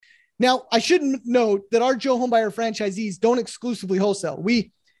Now, I should note that our Joe Homebuyer franchisees don't exclusively wholesale.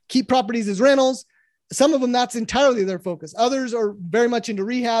 We keep properties as rentals. Some of them, that's entirely their focus. Others are very much into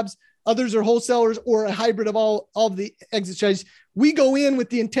rehabs. Others are wholesalers or a hybrid of all of the exit strategies. We go in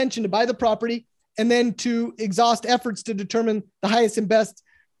with the intention to buy the property and then to exhaust efforts to determine the highest and best,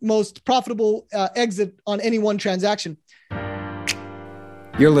 most profitable exit on any one transaction.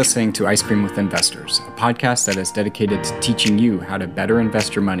 You're listening to Ice Cream with Investors, a podcast that is dedicated to teaching you how to better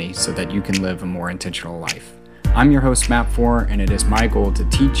invest your money so that you can live a more intentional life. I'm your host, Matt Four, and it is my goal to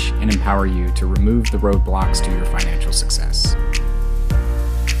teach and empower you to remove the roadblocks to your financial success.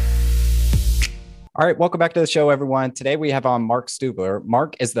 All right, welcome back to the show, everyone. Today we have on Mark Stubler.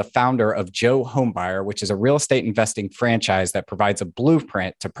 Mark is the founder of Joe Homebuyer, which is a real estate investing franchise that provides a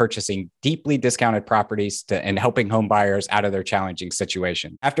blueprint to purchasing deeply discounted properties and helping home buyers out of their challenging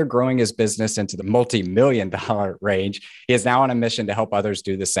situation. After growing his business into the multi-million-dollar range, he is now on a mission to help others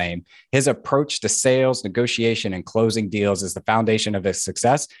do the same. His approach to sales, negotiation, and closing deals is the foundation of his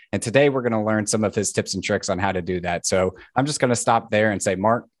success. And today we're going to learn some of his tips and tricks on how to do that. So I'm just going to stop there and say,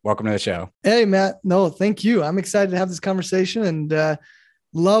 Mark, welcome to the show. Hey, Matt. No, thank you. I'm excited to have this conversation and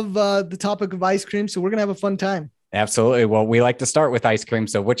love the topic of ice cream. So we're going to have a fun time. Absolutely. Well, we like to start with ice cream.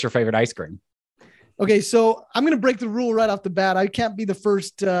 So what's your favorite ice cream? Okay. So I'm going to break the rule right off the bat. I can't be the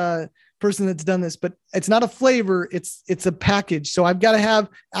first person that's done this, but it's not a flavor. It's a package. So I've got to have,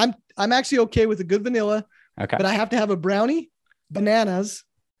 I'm actually okay with a good vanilla, okay, but I have to have a brownie, bananas,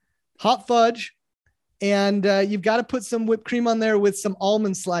 hot fudge, and you've got to put some whipped cream on there with some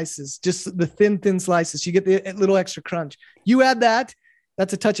almond slices, just the thin slices. You get the little extra crunch. You add that,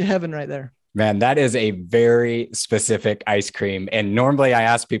 that's a touch of heaven right there. Man, that is a very specific ice cream. And normally I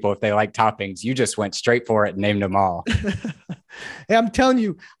ask people if they like toppings. You just went straight for it and named them all. Hey, I'm telling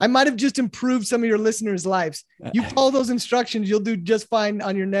you, I might have just improved some of your listeners' lives. You follow those instructions, you'll do just fine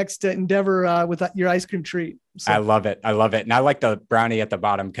on your next endeavor with your ice cream treat. So. I love it. I love it. And I like the brownie at the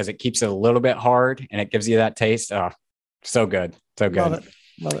bottom because it keeps it a little bit hard and it gives you that taste. Oh, so good. So good. Love it.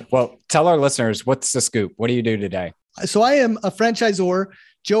 Love it. Well, tell our listeners, what's the scoop? What do you do today? So I am a franchisor.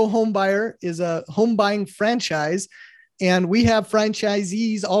 Joe Homebuyer is a home buying franchise, and we have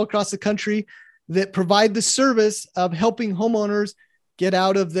franchisees all across the country that provide the service of helping homeowners get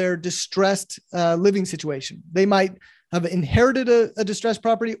out of their distressed living situation. They might have inherited a distressed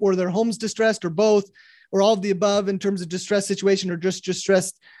property, or their home's distressed, or both, or all of the above in terms of distressed situation or just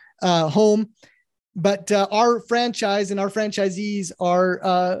distressed home. But our franchise and our franchisees are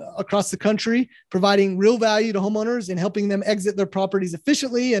across the country providing real value to homeowners and helping them exit their properties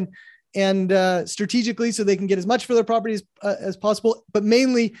efficiently and strategically so they can get as much for their properties as possible, but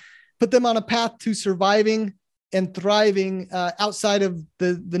mainly put them on a path to surviving and thriving outside of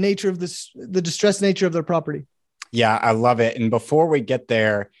the nature of the distressed nature of their property. Yeah, I love it. And before we get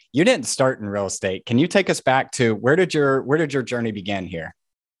there, you didn't start in real estate. Can you take us back to where did your journey begin here?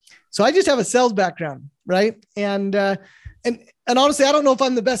 So I just have a sales background, right? And honestly, I don't know if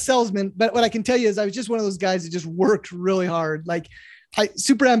I'm the best salesman, but what I can tell you is I was just one of those guys that just worked really hard. Like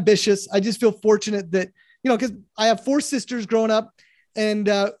super ambitious. I just feel fortunate that, because I have 4 sisters growing up,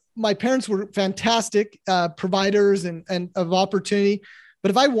 and my parents were fantastic providers and of opportunity. But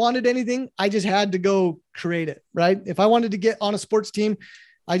if I wanted anything, I just had to go create it, right? If I wanted to get on a sports team,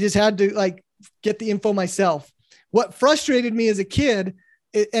 I just had to get the info myself. What frustrated me as a kid,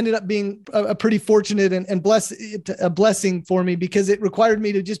 it ended up being a pretty fortunate and a blessing for me, because it required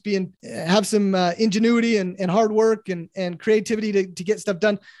me to just have some ingenuity and hard work and creativity to get stuff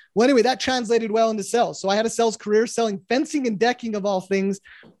done. Well, anyway, that translated well into sales. So I had a sales career selling fencing and decking of all things,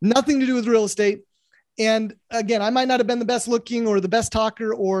 nothing to do with real estate. And again, I might not have been the best looking or the best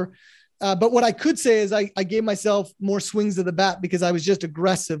talker but what I could say is I gave myself more swings of the bat because I was just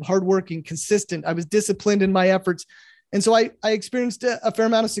aggressive, hardworking, consistent. I was disciplined in my efforts. And so I experienced a fair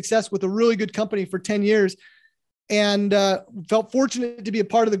amount of success with a really good company for 10 years and felt fortunate to be a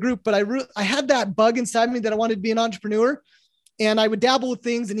part of the group. But I had that bug inside me that I wanted to be an entrepreneur. And I would dabble with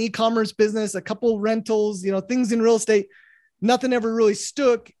things in e-commerce business, a couple rentals, things in real estate. Nothing ever really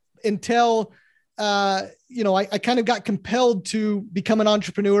stuck until, I kind of got compelled to become an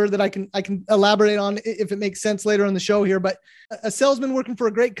entrepreneur that I can elaborate on if it makes sense later on the show here. But a salesman working for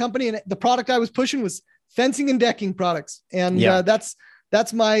a great company, and the product I was pushing was fencing and decking products. And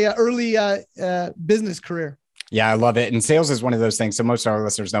that's my early business career. Yeah, I love it. And sales is one of those things. So most of our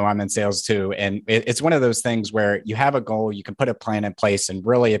listeners know I'm in sales too. And it's one of those things where you have a goal, you can put a plan in place. And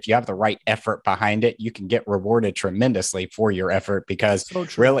really, if you have the right effort behind it, you can get rewarded tremendously for your effort, because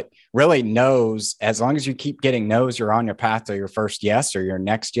really no's, as long as you keep getting no's, you're on your path to your first yes or your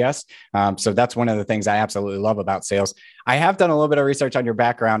next yes. So that's one of the things I absolutely love about sales. I have done a little bit of research on your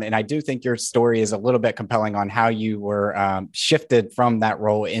background, and I do think your story is a little bit compelling on how you were shifted from that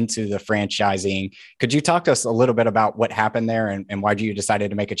role into the franchising. Could you talk to us a little bit about what happened there and why you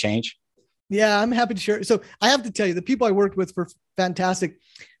decided to make a change? Yeah, I'm happy to share. So I have to tell you, the people I worked with were fantastic,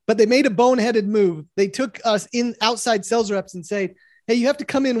 but they made a boneheaded move. They took us in outside sales reps and said, hey, you have to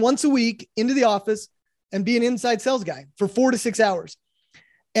come in once a week into the office and be an inside sales guy for 4 to 6 hours.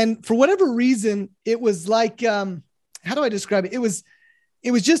 And for whatever reason, it was like, how do I describe it? It was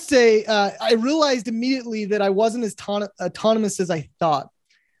just I realized immediately that I wasn't as autonomous as I thought.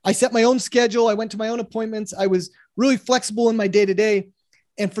 I set my own schedule. I went to my own appointments. I was really flexible in my day to day.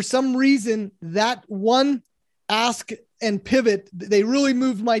 And for some reason, that one ask and pivot, they really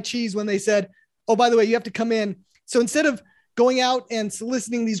moved my cheese when they said, oh, by the way, you have to come in. So instead of going out and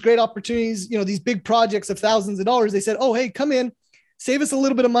soliciting these great opportunities, these big projects of thousands of dollars, they said, oh, hey, come in, save us a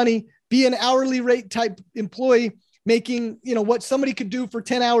little bit of money, be an hourly rate type employee making, what somebody could do for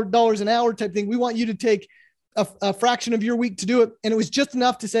 $10 an hour type thing. We want you to take a fraction of your week to do it. And it was just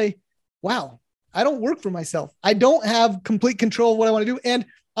enough to say, wow, I don't work for myself. I don't have complete control of what I want to do. And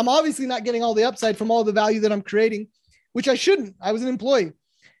I'm obviously not getting all the upside from all the value that I'm creating, which I shouldn't. I was an employee,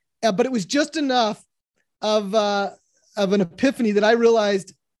 but it was just enough of an epiphany that I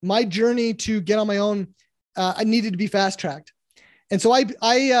realized my journey to get on my own, I needed to be fast tracked. And so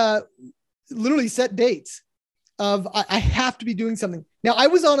I literally set dates of I have to be doing something. Now I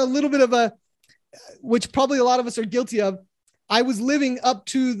was on a little bit of which probably a lot of us are guilty of. I was living up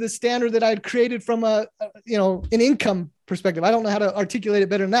to the standard that I had created from an income perspective. I don't know how to articulate it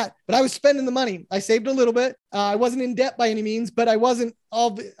better than that, but I was spending the money. I saved a little bit. I wasn't in debt by any means, but I wasn't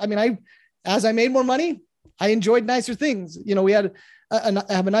as I made more money, I enjoyed nicer things. We had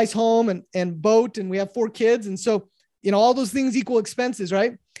have a nice home and boat, and we have 4 kids. And so, all those things equal expenses,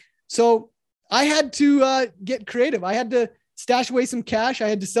 right? So I had to get creative. I had to stash away some cash. I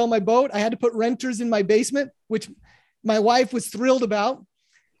had to sell my boat. I had to put renters in my basement, which my wife was thrilled about.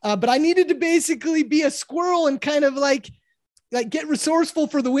 But I needed to basically be a squirrel and kind of like get resourceful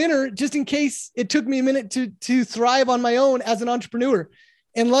for the winter, just in case it took me a minute to thrive on my own as an entrepreneur.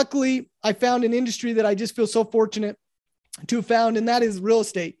 And luckily I found an industry that I just feel so fortunate to have found. And that is real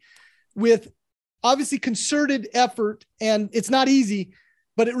estate, with obviously concerted effort. And it's not easy,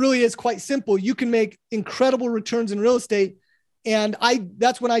 but it really is quite simple. You can make incredible returns in real estate. And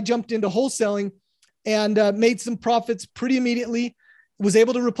that's when I jumped into wholesaling and made some profits pretty immediately, was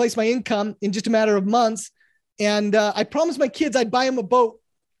able to replace my income in just a matter of months. And I promised my kids I'd buy them a boat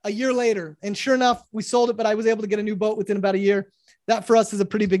a year later. And sure enough, we sold it, but I was able to get a new boat within about a year. That for us is a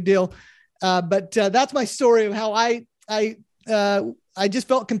pretty big deal. But that's my story of how I just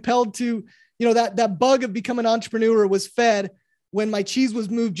felt compelled to, that bug of becoming an entrepreneur was fed when my cheese was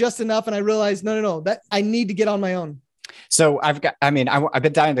moved just enough. And I realized, no, that I need to get on my own. So I've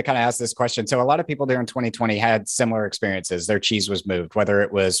been dying to kind of ask this question. So a lot of people during 2020 had similar experiences. Their cheese was moved, whether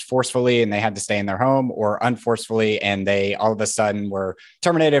it was forcefully and they had to stay in their home, or unforcefully and they all of a sudden were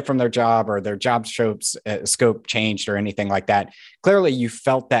terminated from their job, or their job scope changed or anything like that. Clearly you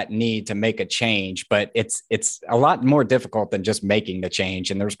felt that need to make a change, but it's a lot more difficult than just making the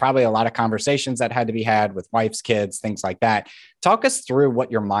change. And there's probably a lot of conversations that had to be had with wives, kids, things like that. Talk us through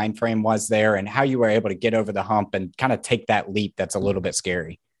what your mind frame was there and how you were able to get over the hump and kind of take that leap that's a little bit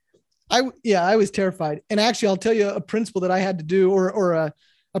scary. I was terrified. And actually, I'll tell you a principle that I had to do, or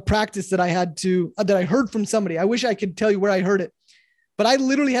a practice that I had to, that I heard from somebody. I wish I could tell you where I heard it, but I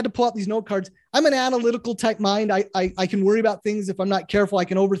literally had to pull out these note cards. I'm an analytical type mind. I can worry about things. If I'm not careful, I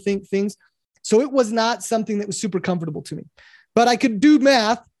can overthink things. So it was not something that was super comfortable to me, but I could do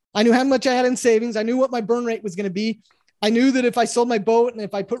math. I knew how much I had in savings. I knew what my burn rate was going to be. I knew that if I sold my boat and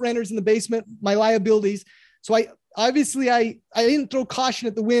if I put renters in the basement, my liabilities. So I didn't throw caution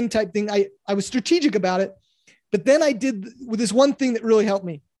at the wind type thing. I was strategic about it, but then I did with this one thing that really helped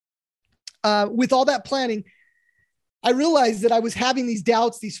me. With all that planning, I realized that I was having these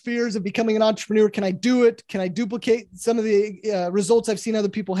doubts, these fears of becoming an entrepreneur. Can I do it? Can I duplicate some of the results I've seen other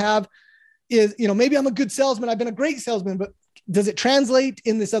people have? Maybe I'm a good salesman. I've been a great salesman, but does it translate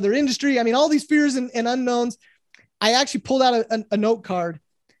in this other industry? I mean, all these fears and unknowns. I actually pulled out a note card,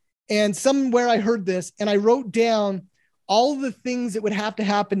 and somewhere I heard this, and I wrote down all of the things that would have to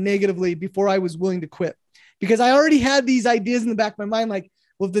happen negatively before I was willing to quit, because I already had these ideas in the back of my mind. Like,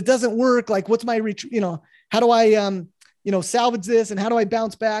 well, if it doesn't work, like what's my, how do I, salvage this, and how do I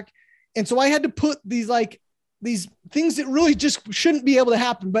bounce back? And so I had to put these things that really just shouldn't be able to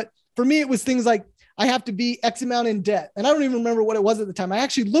happen. But for me, it was things like, I have to be X amount in debt. And I don't even remember what it was at the time. I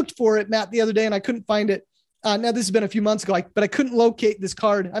actually looked for it, Matt, the other day, and I couldn't find it. Now this has been a few months ago, but I couldn't locate this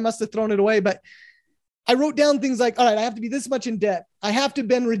card. I must've thrown it away, but I wrote down things like, all right, I have to be this much in debt. I have to have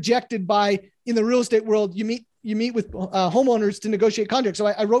been rejected by, in the real estate world, you meet with homeowners to negotiate contracts. So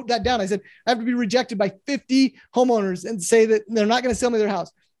I wrote that down. I said, I have to be rejected by 50 homeowners and say that they're not going to sell me their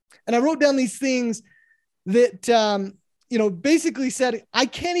house. And I wrote down these things that, basically said, I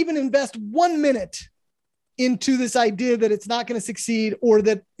can't even invest 1 minute into this idea that it's not going to succeed, or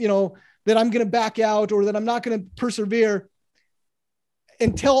that, that I'm going to back out, or that I'm not going to persevere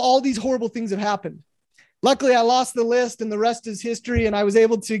until all these horrible things have happened. Luckily, I lost the list and the rest is history, and I was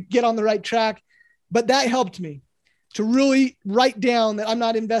able to get on the right track. But that helped me to really write down that I'm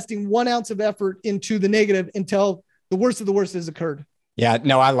not investing 1 ounce of effort into the negative until the worst of the worst has occurred. Yeah,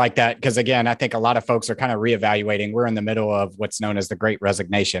 no, I like that, because again, I think a lot of folks are kind of reevaluating. We're in the middle of what's known as the Great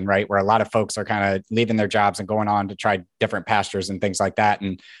Resignation, right? Where a lot of folks are kind of leaving their jobs and going on to try different pastures and things like that.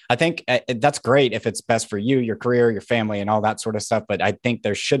 And I think that's great if it's best for you, your career, your family, and all that sort of stuff. But I think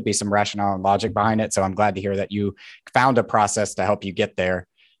there should be some rationale and logic behind it. So I'm glad to hear that you found a process to help you get there.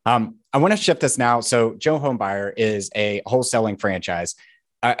 I want to shift this now. So Joe Homebuyer is a wholesaling franchise.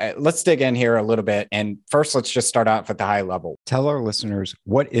 Let's dig in here a little bit. And first, let's just start off at the high level. Tell our listeners,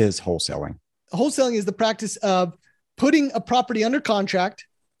 what is wholesaling? Wholesaling is the practice of putting a property under contract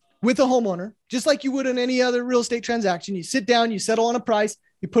with a homeowner, just like you would in any other real estate transaction. You sit down, you settle on a price,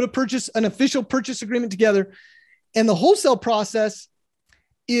 you put an official purchase agreement together. And the wholesale process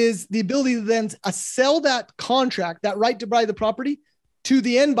is the ability to then sell that contract, that right to buy the property, to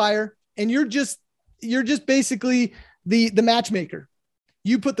the end buyer. And you're just basically the matchmaker.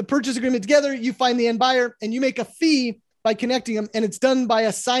 You put the purchase agreement together, you find the end buyer, and you make a fee by connecting them. And it's done by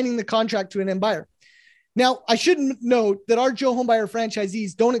assigning the contract to an end buyer. Now, I should note that our Joe Homebuyer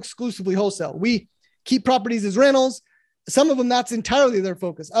franchisees don't exclusively wholesale. We keep properties as rentals. Some of them, that's entirely their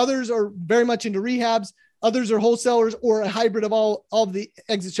focus. Others are very much into rehabs. Others are wholesalers or a hybrid of all of the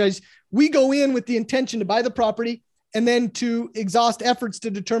exit strategies. We go in with the intention to buy the property and then to exhaust efforts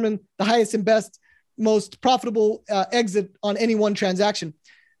to determine the highest and best, most profitable exit on any one transaction.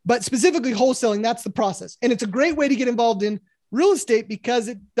 But specifically wholesaling, that's the process. And it's a great way to get involved in real estate because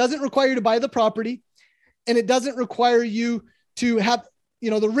it doesn't require you to buy the property, and it doesn't require you to have,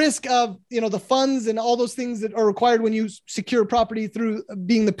 the risk of, the funds and all those things that are required when you secure property through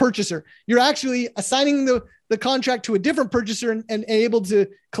being the purchaser. You're actually assigning the contract to a different purchaser and able to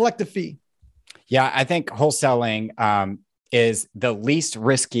collect a fee. Yeah, I think wholesaling is the least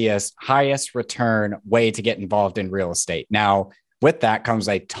riskiest, highest return way to get involved in real estate. Now, with that comes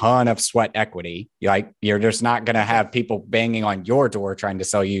a ton of sweat equity. Like, you're just not going to have people banging on your door trying to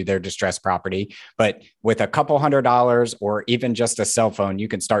sell you their distressed property. But with a couple $100 or even just a cell phone, you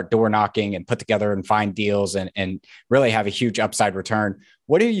can start door knocking and put together and find deals and really have a huge upside return.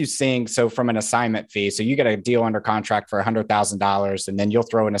 What are you seeing? So from an assignment fee, so you get a deal under contract for $100,000, and then you'll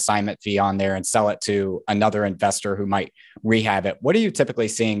throw an assignment fee on there and sell it to another investor who might rehab it. What are you typically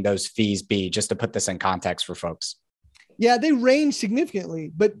seeing those fees be, just to put this in context for folks? Yeah, they range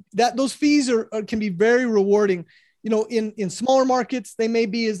significantly, but those fees can be very rewarding. In smaller markets, they may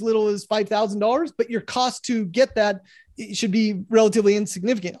be as little as $5,000, but your cost to get that should be relatively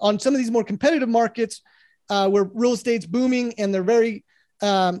insignificant. On some of these more competitive markets, where real estate's booming and they're very,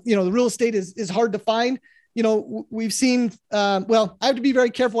 the real estate is hard to find. We've seen, I have to be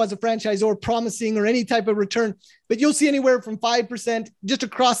very careful as a franchisor promising or any type of return, but you'll see anywhere from 5% just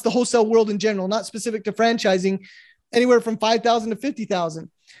across the wholesale world in general, not specific to franchising, anywhere from 5,000 to 50,000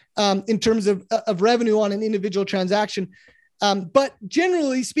 in terms of revenue on an individual transaction. But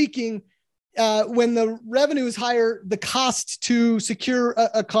generally speaking, when the revenue is higher, the cost to secure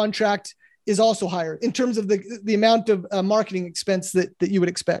a contract is also higher in terms of the amount of marketing expense that you would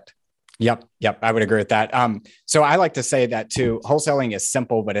expect. Yep. I would agree with that. So I like to say that too. Wholesaling is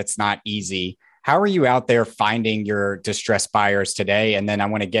simple, but it's not easy. How are you out there finding your distressed buyers today? And then I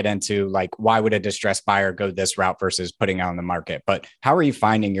want to get into why would a distressed buyer go this route versus putting it on the market? But how are you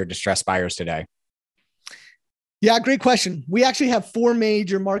finding your distressed buyers today? Yeah, great question. We actually have 4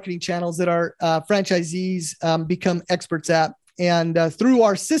 major marketing channels that our franchisees become experts at. And through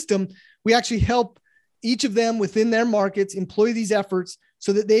our system, we actually help each of them within their markets employ these efforts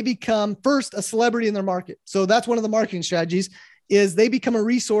so that they become first a celebrity in their market. So that's one of the marketing strategies, is they become a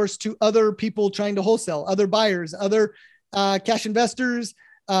resource to other people trying to wholesale, other buyers, other cash investors,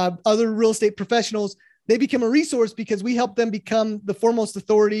 other real estate professionals. They become a resource because we help them become the foremost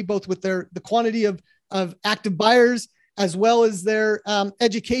authority, both with the quantity of active buyers, as well as their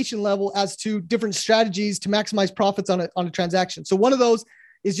education level as to different strategies to maximize profits on a transaction. So one of those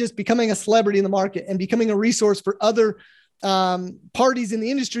is just becoming a celebrity in the market and becoming a resource for other parties in the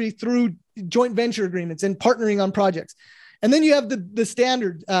industry through joint venture agreements and partnering on projects. And then you have the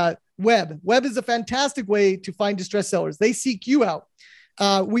standard Web is a fantastic way to find distressed sellers. They seek you out.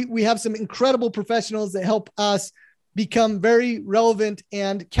 We have some incredible professionals that help us become very relevant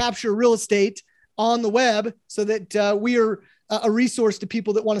and capture real estate on the web so that we are a resource to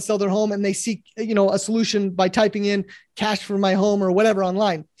people that want to sell their home and they seek, a solution by typing in cash for my home or whatever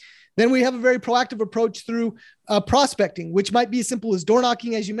online. Then we have a very proactive approach through prospecting, which might be as simple as door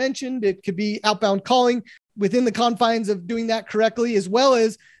knocking, as you mentioned. It could be outbound calling within the confines of doing that correctly, as well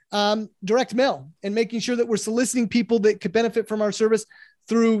as direct mail and making sure that we're soliciting people that could benefit from our service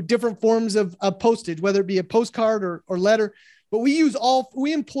through different forms of postage, whether it be a postcard or letter. But we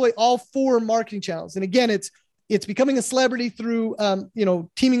employ all 4 marketing channels. And again, it's becoming a celebrity through,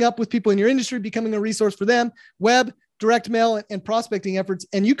 teaming up with people in your industry, becoming a resource for them, web, direct mail, and prospecting efforts.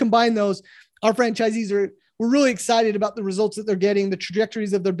 And you combine those, our franchisees we're really excited about the results that they're getting, the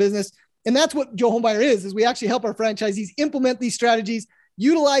trajectories of their business. And that's what Joe Homebuyer is we actually help our franchisees implement these strategies,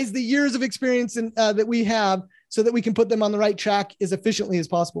 utilize the years of experience that we have so that we can put them on the right track as efficiently as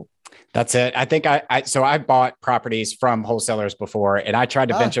possible. That's it. I think I bought properties from wholesalers before, and I tried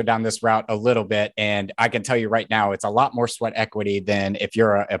to venture down this route a little bit. And I can tell you right now, it's a lot more sweat equity than if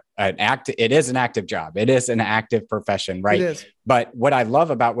you're it is an active job. It is an active profession, right? It is. But what I love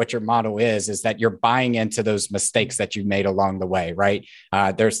about what your model is that you're buying into those mistakes that you made along the way, right?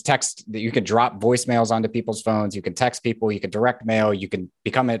 There's text that you can drop voicemails onto people's phones. You can text people, you can direct mail, you can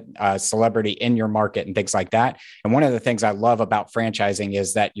become a celebrity in your market and things like that. And one of the things I love about franchising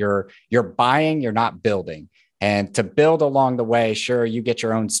is that you're buying, you're not building. And to build along the way, sure, you get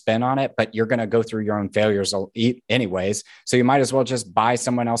your own spin on it, but you're going to go through your own failures anyways. So you might as well just buy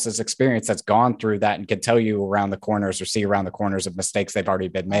someone else's experience that's gone through that and can tell you around the corners or see around the corners of mistakes they've already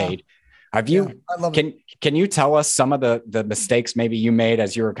been made. I love it. Can you tell us some of the mistakes maybe you made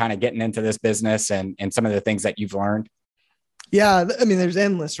as you were kind of getting into this business and some of the things that you've learned? Yeah. I mean, there's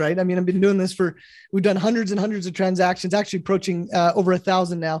endless, right? I mean, I've been doing this we've done hundreds and hundreds of transactions, actually approaching over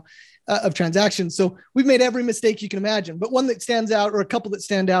 1,000 now of transactions. So we've made every mistake you can imagine, but one that stands out, or a couple that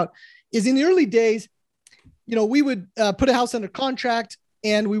stand out, is in the early days, we would put a house under contract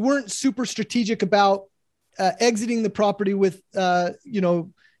and we weren't super strategic about exiting the property with,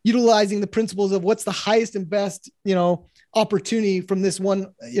 utilizing the principles of what's the highest and best, opportunity from this one,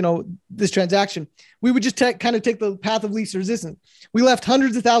 this transaction. We would just kind of take the path of least resistance. We left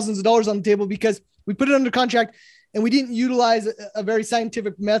hundreds of thousands of dollars on the table because we put it under contract and we didn't utilize a very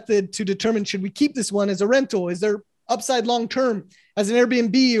scientific method to determine, should we keep this one as a rental? Is there upside long-term as an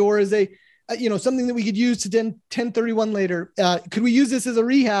Airbnb or as a, something that we could use to 1031 later? Could we use this as a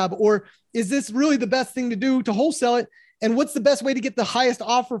rehab, or is this really the best thing to do to wholesale it? And what's the best way to get the highest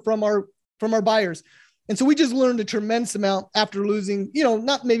offer from our buyers? And so we just learned a tremendous amount after losing,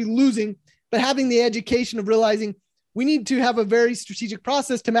 not maybe losing, but having the education of realizing we need to have a very strategic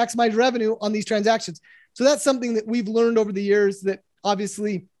process to maximize revenue on these transactions. So that's something that we've learned over the years, that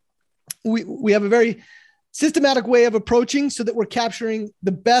obviously we have a very systematic way of approaching so that we're capturing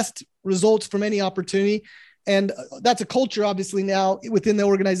the best results from any opportunity. And that's a culture, obviously, now within the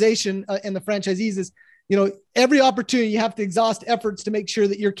organization and the franchisees is, every opportunity you have to exhaust efforts to make sure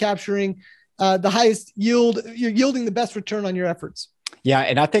that you're capturing the highest yield, you're yielding the best return on your efforts. Yeah.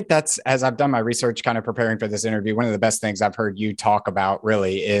 And I think that's, as I've done my research kind of preparing for this interview, one of the best things I've heard you talk about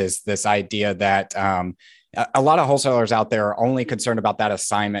really is this idea that a lot of wholesalers out there are only concerned about that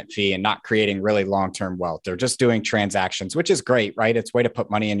assignment fee and not creating really long-term wealth. They're just doing transactions, which is great, right? It's a way to put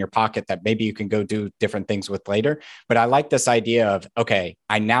money in your pocket that maybe you can go do different things with later. But I like this idea of, okay,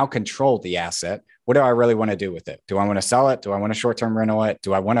 I now control the asset. What do I really want to do with it? Do I want to sell it? Do I want to short-term rental it?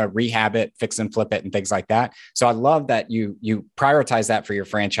 Do I want to rehab it, fix and flip it, and things like that? So I love that you prioritize that for your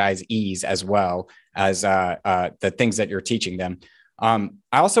franchisees as well as the things that you're teaching them. I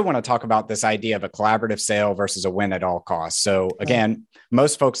also want to talk about this idea of a collaborative sale versus a win at all costs. So again,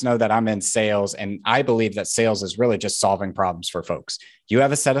 most folks know that I'm in sales, and I believe that sales is really just solving problems for folks. You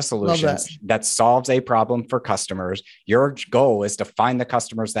have a set of solutions that solves a problem for customers. Your goal is to find the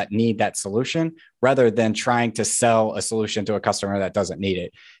customers that need that solution rather than trying to sell a solution to a customer that doesn't need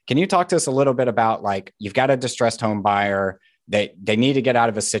it. Can you talk to us a little bit about, like, you've got a distressed home buyer, they need to get out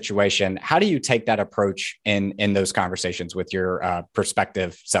of a situation. How do you take that approach in those conversations with your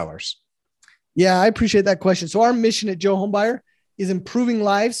prospective sellers? Yeah, I appreciate that question. So our mission at Joe Homebuyer is improving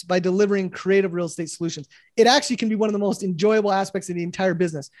lives by delivering creative real estate solutions. It actually can be one of the most enjoyable aspects of the entire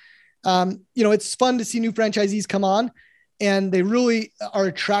business. It's fun to see new franchisees come on, and they really are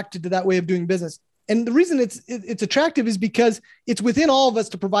attracted to that way of doing business. And the reason it's attractive is because it's within all of us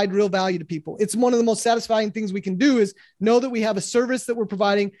to provide real value to people. It's one of the most satisfying things we can do is know that we have a service that we're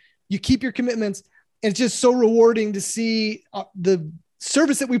providing. You keep your commitments. And it's just so rewarding to see the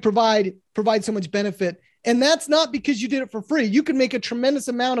service that we provide provides so much benefit. And that's not because you did it for free. You can make a tremendous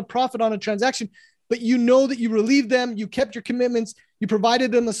amount of profit on a transaction, but you know that you relieved them, you kept your commitments, you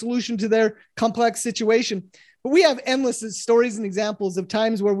provided them a solution to their complex situation. But we have endless stories and examples of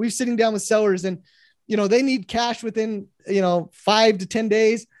times where we're sitting down with sellers and, they need cash within, 5 to 10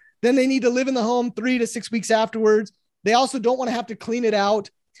 days. Then they need to live in the home 3 to 6 weeks afterwards. They also don't want to have to clean it out.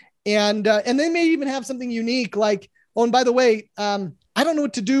 And they may even have something unique like, oh, and by the way, I don't know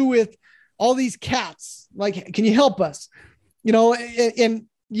what to do with all these cats. Like, can you help us? And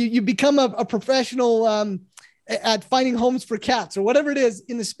you become a professional at finding homes for cats or whatever it is,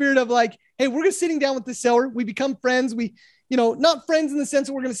 in the spirit of like, hey, we're sitting down with the seller. We become friends. We, not friends in the sense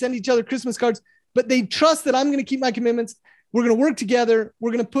that we're going to send each other Christmas cards, but they trust that I'm going to keep my commitments. We're going to work together.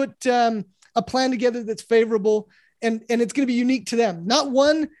 We're going to put a plan together that's favorable, and it's going to be unique to them. Not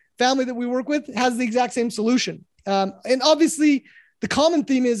one family that we work with has the exact same solution. And obviously the common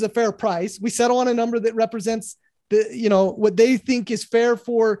theme is a fair price. We settle on a number that represents what they think is fair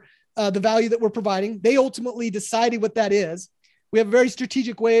for the value that we're providing. They ultimately decided what that is. We have a very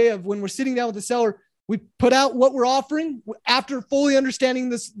strategic way of, when we're sitting down with the seller, we put out what we're offering after fully understanding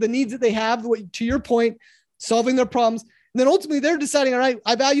the needs that they have, to your point, solving their problems. And then ultimately they're deciding, all right,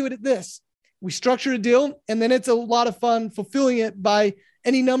 I value it at this. We structure a deal, and then it's a lot of fun fulfilling it by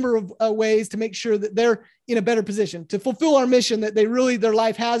any number of ways to make sure that they're in a better position to fulfill our mission, that their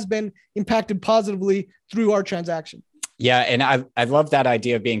life has been impacted positively through our transaction. Yeah. And I love that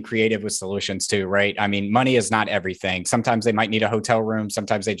idea of being creative with solutions too, right? I mean, money is not everything. Sometimes they might need a hotel room.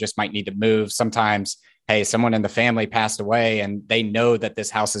 Sometimes they just might need to move. Sometimes, hey, someone in the family passed away and they know that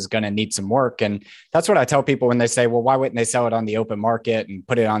this house is going to need some work. And that's what I tell people when they say, well, why wouldn't they sell it on the open market and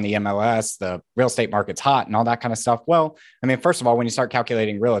put it on the MLS? The real estate market's hot and all that kind of stuff. Well, I mean, first of all, when you start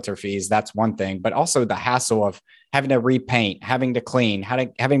calculating realtor fees, that's one thing, but also the hassle of having to repaint, having to clean,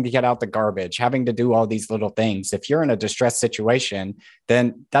 having to get out the garbage, having to do all these little things. If you're in a distressed situation,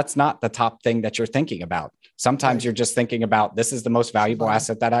 then that's not the top thing that you're thinking about. Sometimes you're just thinking about, this is the most valuable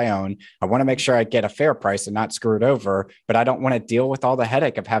asset that I own. I want to make sure I get a fair price and not screw it over, but I don't want to deal with all the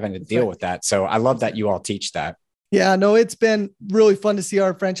headache of having to deal with that. So I love that you all teach that. Yeah, no, it's been really fun to see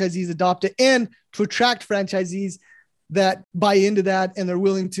our franchisees adopt it and to attract franchisees that buy into that and they're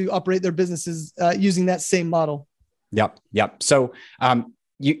willing to operate their businesses using that same model. Yep. So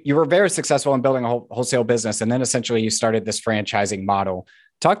you were very successful in building a wholesale business, and then essentially you started this franchising model.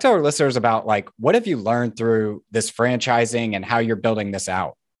 Talk to our listeners about what have you learned through this franchising and how you're building this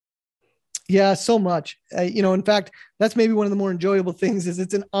out? Yeah, so much. In fact, that's maybe one of the more enjoyable things is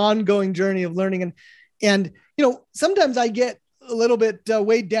it's an ongoing journey of learning. And sometimes I get a little bit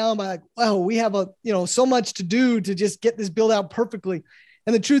weighed down by wow, we have so much to do to just get this built out perfectly.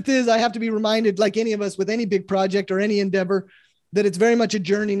 And the truth is I have to be reminded, like any of us with any big project or any endeavor, that it's very much a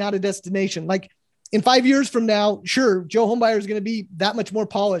journey, not a destination. Like in 5 years from now, sure, Joe Homebuyer is going to be that much more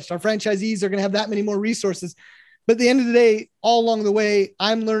polished. Our franchisees are going to have that many more resources. But at the end of the day, all along the way,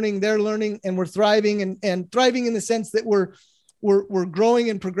 I'm learning, they're learning, and we're thriving and thriving in the sense that we're growing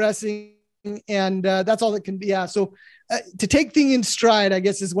and progressing. And that's all that can be. Yeah. So to take things in stride, I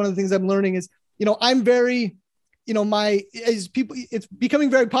guess is one of the things I'm learning is, I'm very, it's becoming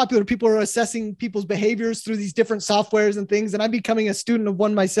very popular. People are assessing people's behaviors through these different softwares and things. And I'm becoming a student of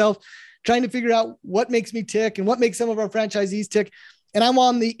one myself, trying to figure out what makes me tick and what makes some of our franchisees tick. And I'm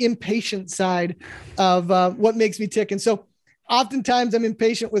on the impatient side of what makes me tick. And so oftentimes I'm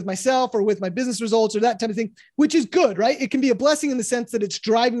impatient with myself or with my business results or that type of thing, which is good, right? It can be a blessing in the sense that it's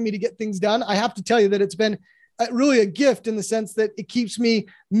driving me to get things done. I have to tell you that it's been really a gift in the sense that it keeps me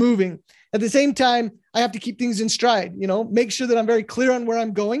moving. At the same time, I have to keep things in stride, make sure that I'm very clear on where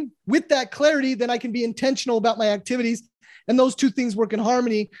I'm going. With that clarity, then I can be intentional about my activities. And those two things work in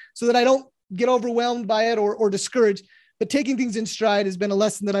harmony so that I don't get overwhelmed by it or discouraged. But taking things in stride has been a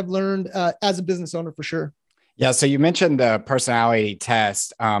lesson that I've learned as a business owner for sure. Yeah. So you mentioned the personality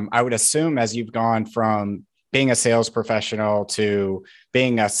test. I would assume as you've gone from being a sales professional to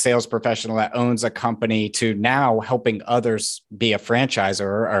being a sales professional that owns a company to now helping others be a franchisor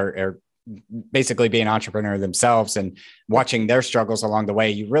or basically be an entrepreneur themselves and watching their struggles along the way,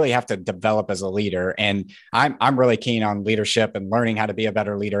 you really have to develop as a leader. And I'm really keen on leadership and learning how to be a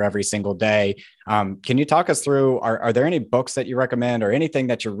better leader every single day. Can you talk us through, are there any books that you recommend or anything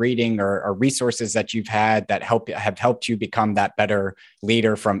that you're reading or resources that you've had that have helped you become that better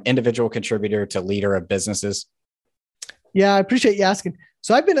leader from individual contributor to leader of businesses? Yeah, I appreciate you asking.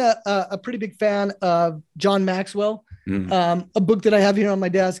 So I've been a pretty big fan of John Maxwell. A book that I have here on my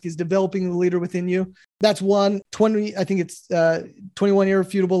desk is Developing the Leader Within You. That's one. 21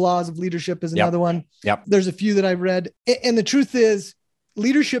 Irrefutable Laws of Leadership is another one. Yep. There's a few that I've read. And the truth is,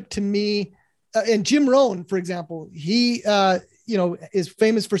 leadership to me, and Jim Rohn, for example, he, is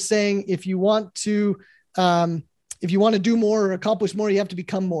famous for saying, if you want to do more or accomplish more, you have to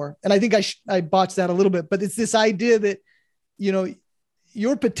become more. And I think I botched that a little bit, but it's this idea that,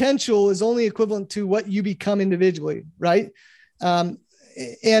 your potential is only equivalent to what you become individually. Right.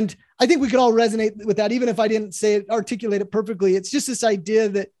 And I think we could all resonate with that. Even if I didn't articulate it perfectly, it's just this idea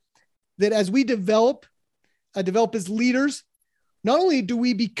that as we develop as leaders, not only do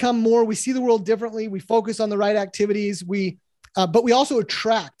we become more, we see the world differently, we focus on the right activities, but we also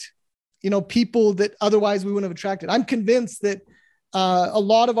attract, people that otherwise we wouldn't have attracted. I'm convinced that a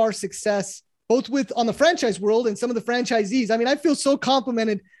lot of our success, both on the franchise world and some of the franchisees, I feel so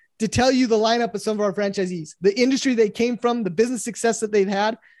complimented to tell you the lineup of some of our franchisees, the industry they came from, the business success that they've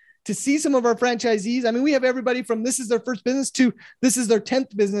had. To see some of our franchisees, we have everybody from this is their first business to this is their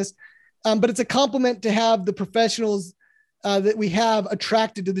 10th business. But it's a compliment to have the professionals that we have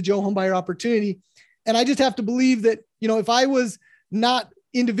attracted to the Joe Homebuyer opportunity. And I just have to believe that, if I was not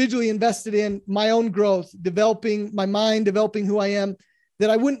individually invested in my own growth, developing my mind, developing who I am, that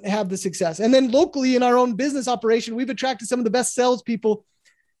I wouldn't have the success. And then locally in our own business operation, we've attracted some of the best salespeople.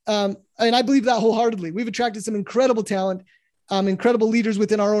 And I believe that wholeheartedly. We've attracted some incredible talent, incredible leaders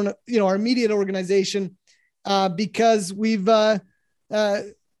within our own, our immediate organization, because we've on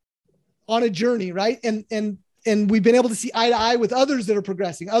a journey, right? And we've been able to see eye to eye with others that are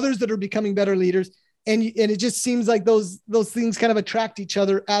progressing, others that are becoming better leaders. And it just seems like those things kind of attract each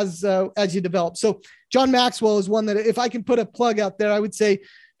other as you develop. So John Maxwell is one that if I can put a plug out there, I would say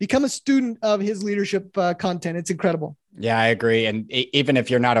become a student of his leadership content. It's incredible. Yeah, I agree. And even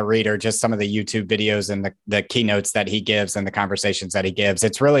if you're not a reader, just some of the YouTube videos and the keynotes that he gives and the conversations that he gives,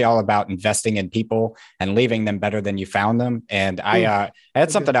 it's really all about investing in people and leaving them better than you found them. And I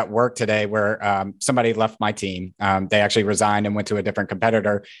had something at work today where somebody left my team. They actually resigned and went to a different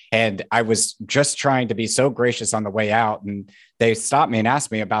competitor. And I was just trying to be so gracious on the way out. And they stopped me and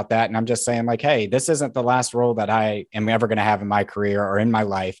asked me about that. And I'm just saying like, hey, this isn't the last role that I am ever going to have in my career or in my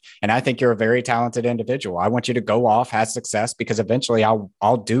life. And I think you're a very talented individual. I want you to go off, have success, because eventually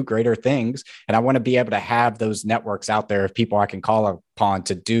I'll do greater things. And I want to be able to have those networks out there of people I can call upon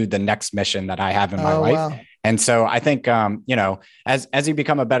to do the next mission that I have in my life. Wow. And so I think, as you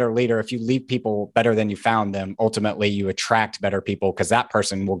become a better leader, if you leave people better than you found them, ultimately you attract better people because that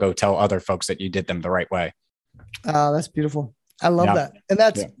person will go tell other folks that you did them the right way. That's beautiful. I love that. And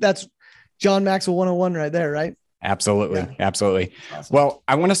that's John Maxwell 101 right there, right? Absolutely. Yeah. Absolutely. Awesome. Well,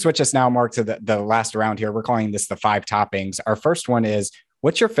 I want to switch us now, Mark, to the last round here. We're calling this the 5 toppings. Our first one is,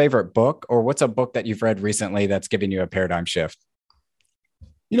 what's your favorite book, or what's a book that you've read recently that's given you a paradigm shift?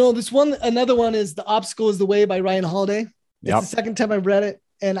 Another one is The Obstacle is the Way by Ryan Holiday. It's the second time I've read it.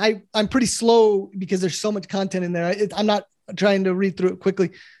 And I'm pretty slow because there's so much content in there. I'm not trying to read through it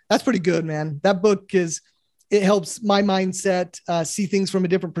quickly. That's pretty good, man. That book it helps my mindset see things from a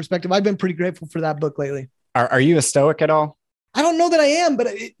different perspective. I've been pretty grateful for that book lately. Are you a Stoic at all? I don't know that I am, but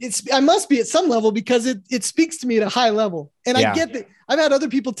I must be at some level because it speaks to me at a high level. And I get that I've had other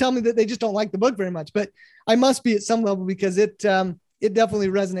people tell me that they just don't like the book very much, but I must be at some level because it definitely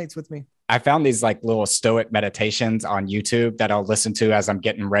resonates with me. I found these like little Stoic meditations on YouTube that I'll listen to as I'm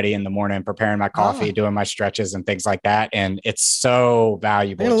getting ready in the morning, preparing my coffee, doing my stretches and things like that. And it's so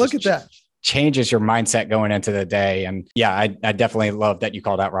valuable. I'm gonna look at that. Changes your mindset going into the day. And yeah, I definitely love that you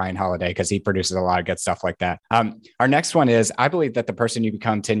called out Ryan Holiday because he produces a lot of good stuff like that. Our next one is, I believe that the person you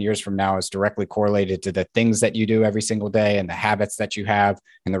become 10 years from now is directly correlated to the things that you do every single day and the habits that you have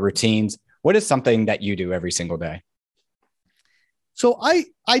and the routines. What is something that you do every single day? So I'm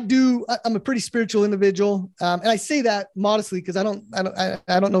a pretty spiritual individual. And I say that modestly because I don't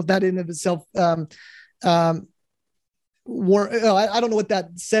know if that in of itself, I don't know what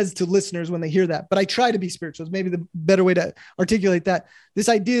that says to listeners when they hear that, but I try to be spiritual. It's maybe the better way to articulate that. This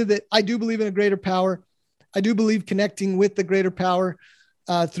idea that I do believe in a greater power. I do believe connecting with the greater power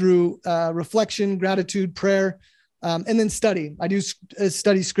through reflection, gratitude, prayer, and then study. I do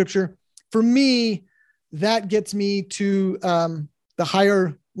study scripture. For me, that gets me to the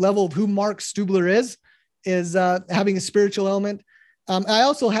higher level of who Mark Stubler is having a spiritual element. I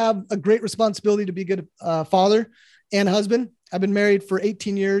also have a great responsibility to be a good father and husband. I've been married for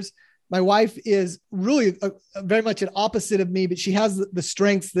 18 years. My wife is really very much an opposite of me, but she has the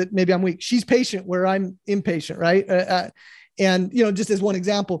strengths that maybe I'm weak. She's patient where I'm impatient, right? And, just as one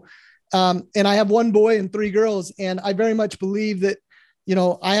example, and I have 1 boy and 3 girls. And I very much believe that,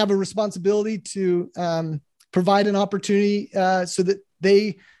 I have a responsibility to provide an opportunity so that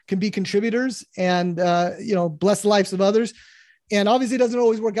they can be contributors and, bless the lives of others. And obviously it doesn't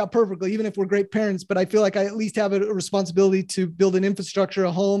always work out perfectly, even if we're great parents, but I feel like I at least have a responsibility to build an infrastructure,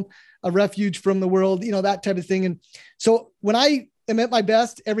 a home, a refuge from the world, that type of thing. And so when I am at my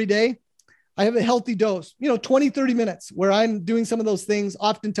best every day, I have a healthy dose, 20, 30 minutes where I'm doing some of those things.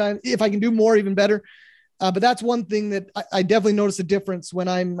 Oftentimes, if I can do more, even better. But that's one thing that I definitely notice a difference when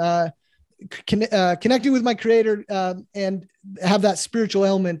I'm connecting with my creator and have that spiritual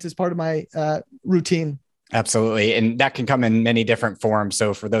element as part of my routine. Absolutely. And that can come in many different forms.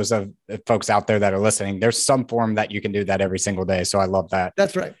 So for those of folks out there that are listening, there's some form that you can do that every single day. So I love that.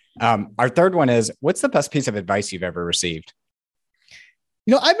 That's right. Our third one is, what's the best piece of advice you've ever received?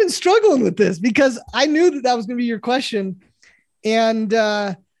 I've been struggling with this because I knew that was going to be your question. And,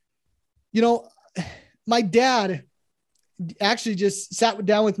 my dad actually just sat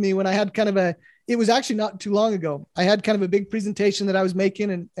down with me when I had it was actually not too long ago. I had kind of a big presentation that I was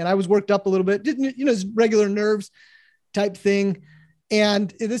making and I was worked up a little bit, regular nerves type thing.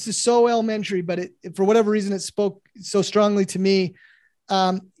 And this is so elementary, but for whatever reason, it spoke so strongly to me.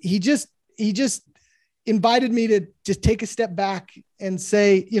 He just invited me to just take a step back and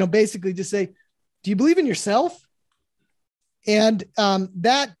say, basically just say, do you believe in yourself? And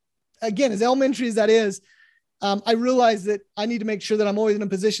that, again, as elementary as that is, I realize that I need to make sure that I'm always in a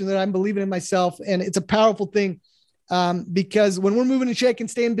position that I'm believing in myself. And it's a powerful thing because when we're moving and shaking,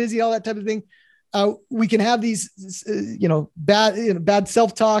 staying busy, all that type of thing, we can have these, bad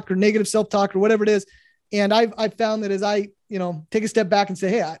self-talk or negative self-talk or whatever it is. And I've found that as I, take a step back and say,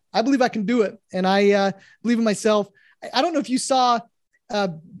 hey, I believe I can do it. And I believe in myself. I don't know if you saw,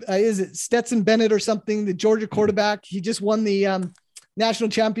 is it Stetson Bennett or something, the Georgia quarterback? He just won the national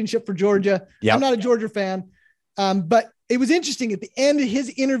championship for Georgia. Yep. I'm not a Georgia fan. But it was interesting at the end of his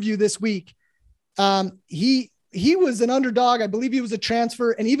interview this week. He was an underdog. I believe he was a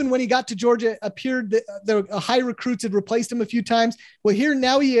transfer. And even when he got to Georgia, appeared that high recruits had replaced him a few times. Well, here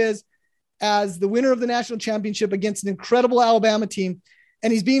now he is as the winner of the national championship against an incredible Alabama team.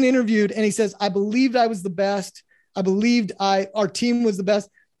 And he's being interviewed and he says, I believed I was the best. I believed our team was the best.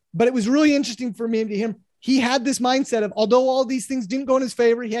 But it was really interesting for me to hear him. He had this mindset of, although all these things didn't go in his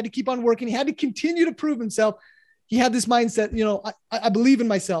favor, he had to keep on working. He had to continue to prove himself. He had this mindset, I believe in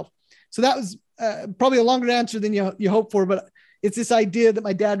myself. So that was probably a longer answer than you hope for, but it's this idea that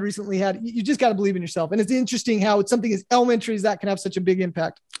my dad recently had. You just got to believe in yourself. And it's interesting how it's something as elementary as that can have such a big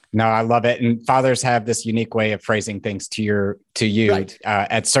impact. No, I love it. And fathers have this unique way of phrasing things to you right.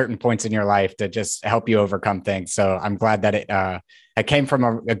 At certain points in your life to just help you overcome things. So I'm glad that it came from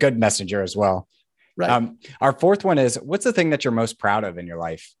a good messenger as well. Right. Our fourth one is, what's the thing that you're most proud of in your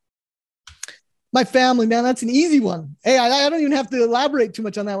life? My family, man, that's an easy one. Hey, I don't even have to elaborate too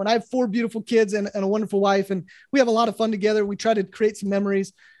much on that one. I have 4 beautiful kids and a wonderful wife, and we have a lot of fun together. We try to create some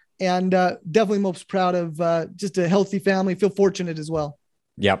memories, and definitely most proud of just a healthy family. Feel fortunate as well.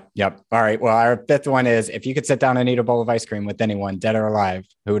 Yep. All right. Well, our fifth one is, if you could sit down and eat a bowl of ice cream with anyone, dead or alive,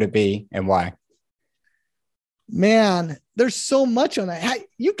 who would it be and why? Man, there's so much on that.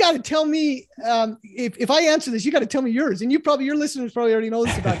 You got to tell me if I answer this, you got to tell me yours, and your listeners probably already know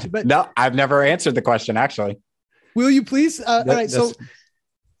this about you. But no, I've never answered the question actually. Will you please? All right. So,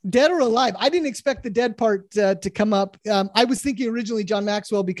 dead or alive? I didn't expect the dead part to come up. I was thinking originally John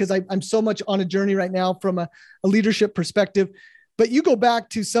Maxwell because I'm so much on a journey right now from a leadership perspective. But you go back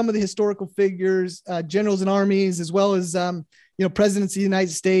to some of the historical figures, generals and armies, as well as presidents of the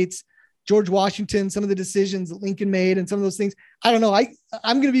United States. George Washington, some of the decisions that Lincoln made and some of those things. I don't know.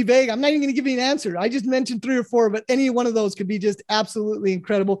 I'm going to be vague. I'm not even going to give you an answer. I just mentioned 3 or 4, but any one of those could be just absolutely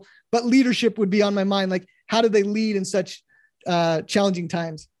incredible. But leadership would be on my mind. Like, how did they lead in such challenging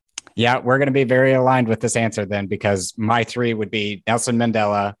times? Yeah, we're going to be very aligned with this answer then, because my 3 would be Nelson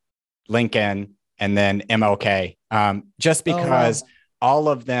Mandela, Lincoln, and then MLK. Just because all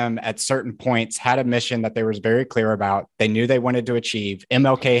of them at certain points had a mission that they were very clear about. They knew they wanted to achieve.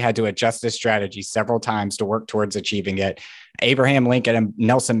 MLK had to adjust his strategy several times to work towards achieving it. Abraham Lincoln and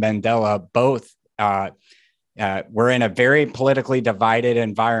Nelson Mandela both were in a very politically divided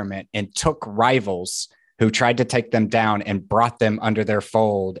environment and took rivals who tried to take them down and brought them under their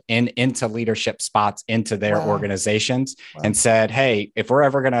fold and into leadership spots into their organizations and said, hey, if we're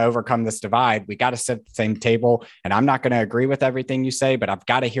ever going to overcome this divide, we got to sit at the same table. And I'm not going to agree with everything you say, but I've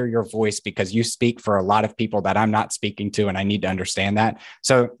got to hear your voice because you speak for a lot of people that I'm not speaking to. And I need to understand that.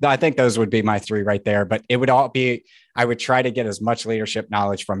 So I think those would be my 3 right there, but it would all be, I would try to get as much leadership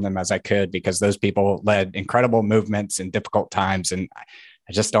knowledge from them as I could, because those people led incredible movements in difficult times. And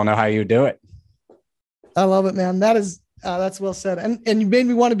I just don't know how you do it. I love it, man. That is, that's well said. And you made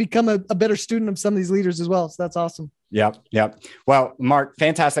me want to become a better student of some of these leaders as well. So that's awesome. Yep. Well, Mark,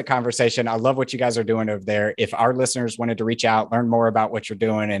 fantastic conversation. I love what you guys are doing over there. If our listeners wanted to reach out, learn more about what you're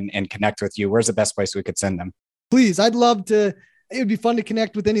doing and connect with you, where's the best place we could send them? Please, I'd love to. It would be fun to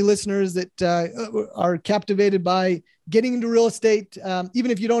connect with any listeners that are captivated by getting into real estate.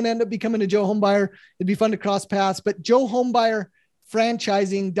 Even if you don't end up becoming a Joe Homebuyer, it'd be fun to cross paths. But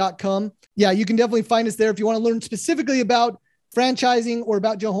JoeHomebuyerFranchising.com. Yeah, you can definitely find us there. If you want to learn specifically about franchising or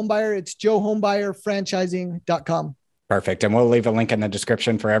about Joe Homebuyer, it's JoeHomebuyerFranchising.com. Perfect. And we'll leave a link in the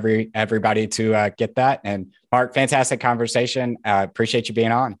description for everybody to get that. And Mark, fantastic conversation. Appreciate you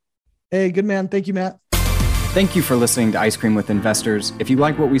being on. Hey, good man. Thank you, Matt. Thank you for listening to Ice Cream with Investors. If you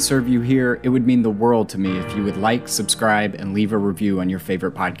like what we serve you here, it would mean the world to me if you would like, subscribe, and leave a review on your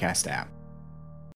favorite podcast app.